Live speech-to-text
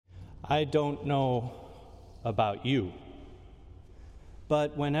I don't know about you,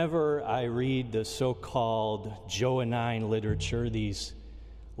 but whenever I read the so-called Johannine literature, these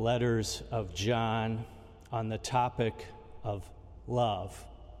letters of John on the topic of love,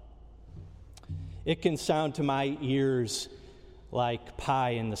 it can sound to my ears like pie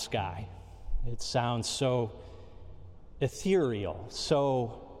in the sky. It sounds so ethereal,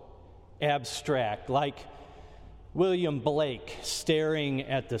 so abstract, like William Blake staring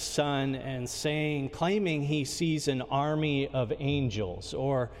at the sun and claiming he sees an army of angels,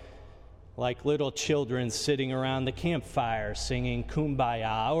 or like little children sitting around the campfire singing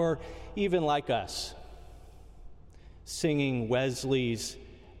Kumbaya, or even like us, singing Wesley's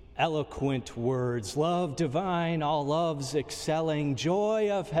eloquent words, love divine, all loves excelling,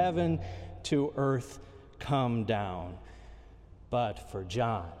 joy of heaven to earth come down. But for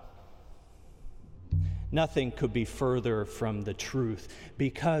John, nothing could be further from the truth,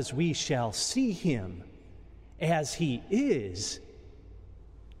 because we shall see him as he is,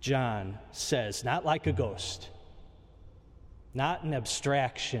 John says, not like a ghost, not an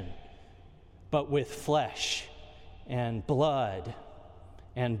abstraction, but with flesh and blood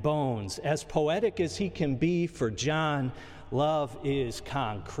and bones. As poetic as he can be, for John, love is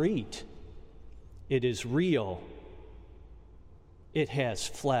concrete. It is real. It has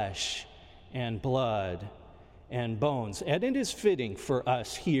flesh and blood and bones. And it is fitting for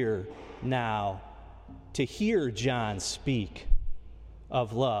us here now to hear John speak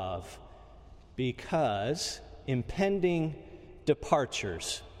of love, because impending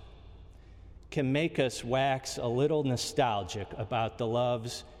departures can make us wax a little nostalgic about the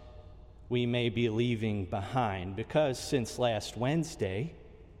loves we may be leaving behind. Because since last Wednesday,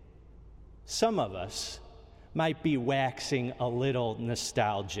 some of us might be waxing a little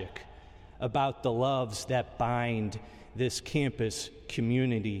nostalgic about the loves that bind this campus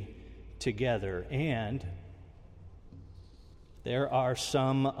community together. And there are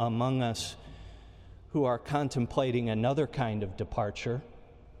some among us who are contemplating another kind of departure,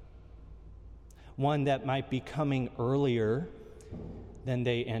 one that might be coming earlier than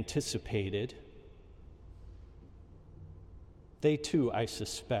they anticipated. They too, I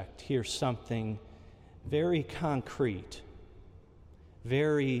suspect, hear something very concrete,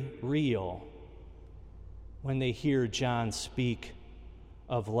 very real, when they hear John speak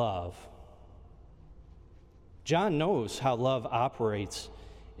of love. John knows how love operates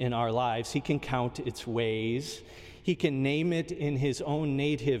in our lives. He can count its ways. He can name it in his own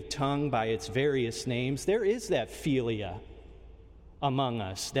native tongue by its various names. There is that philia among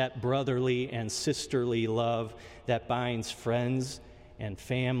us, that brotherly and sisterly love that binds friends and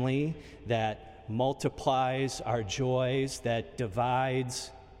family, that multiplies our joys, that divides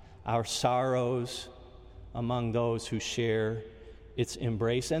our sorrows among those who share its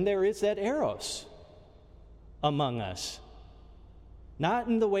embrace. And there is that eros among us, not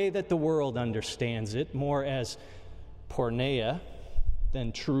in the way that the world understands it, more as porneia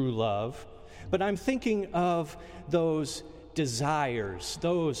than true love, but I'm thinking of those desires,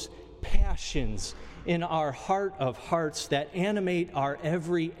 those passions in our heart of hearts that animate our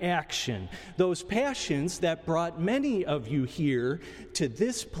every action, those passions that brought many of you here to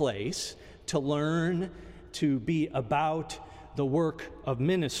this place to learn, to be about the work of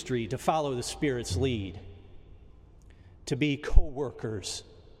ministry, to follow the Spirit's lead, to be co-workers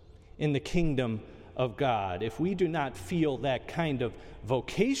in the kingdom of God. If we do not feel that kind of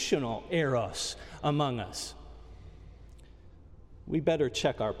vocational eros among us, we better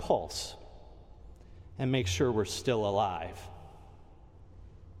check our pulse and make sure we're still alive.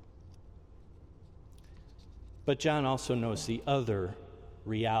 But John also knows the other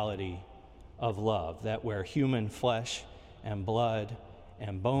reality of love, that where human flesh and blood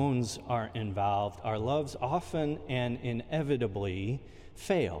and bones are involved, our loves often and inevitably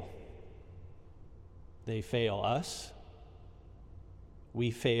fail. They fail us. We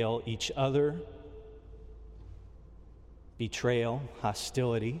fail each other. Betrayal,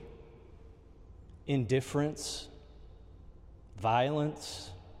 hostility, indifference, violence,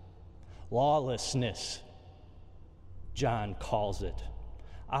 lawlessness, John calls it.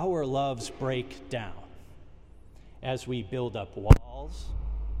 Our loves break down as we build up walls,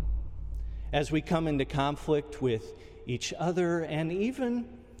 as we come into conflict with each other and even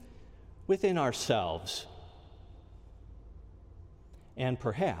within ourselves. And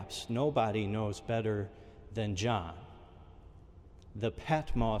perhaps nobody knows better than John the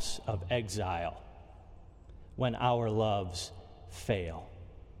Patmos of exile when our loves fail.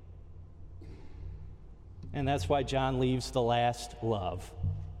 And that's why John leaves the last love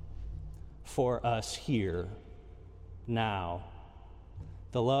for us here, now,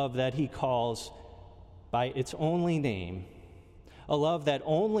 the love that he calls by its only name, a love that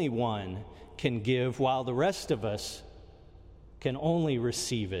only one can give while the rest of us can only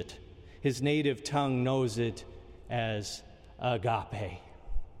receive it. His native tongue knows it as agape.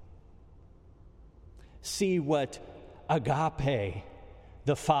 See what agape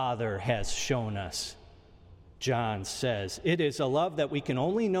the Father has shown us. John says it is a love that we can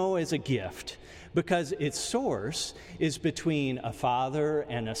only know as a gift because its source is between a father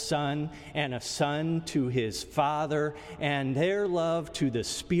and a son to his father, and their love to the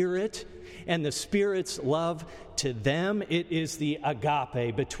Spirit and the Spirit's love to them. It is the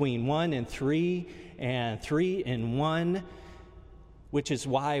agape between 1 and 3 and 3 in 1, which is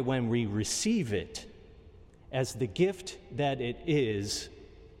why when we receive it as the gift that it is,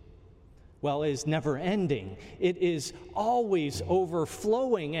 well, is never ending. It is always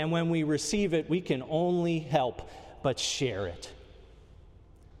overflowing, and when we receive it, we can only help but share it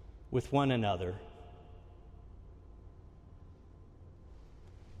with one another.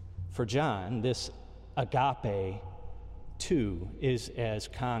 For John, this agape, too, is as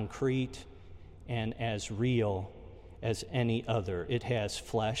concrete and as real as any other. It has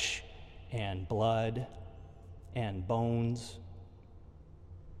flesh and blood and bones.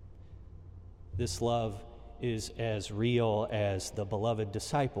 This love is as real as the beloved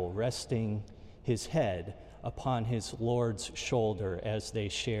disciple resting his head upon his Lord's shoulder as they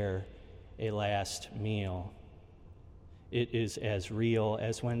share a last meal. It is as real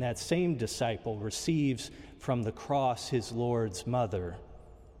as when that same disciple receives from the cross his Lord's mother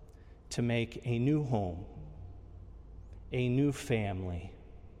to make a new home, a new family,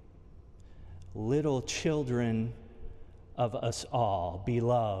 little children of us all,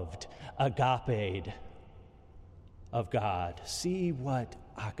 beloved, agaped of God. See what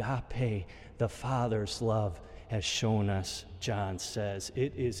agape, the Father's love, has shown us, John says.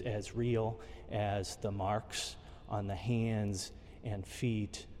 It is as real as the marks on the hands and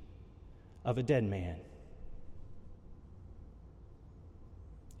feet of a dead man.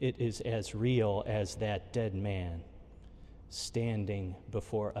 It is as real as that dead man standing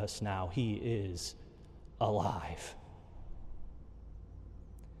before us now. He is alive.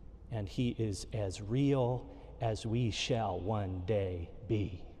 And he is as real as we shall one day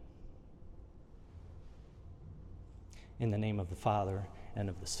be. In the name of the Father, and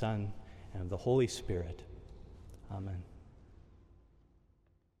of the Son, and of the Holy Spirit. Amen.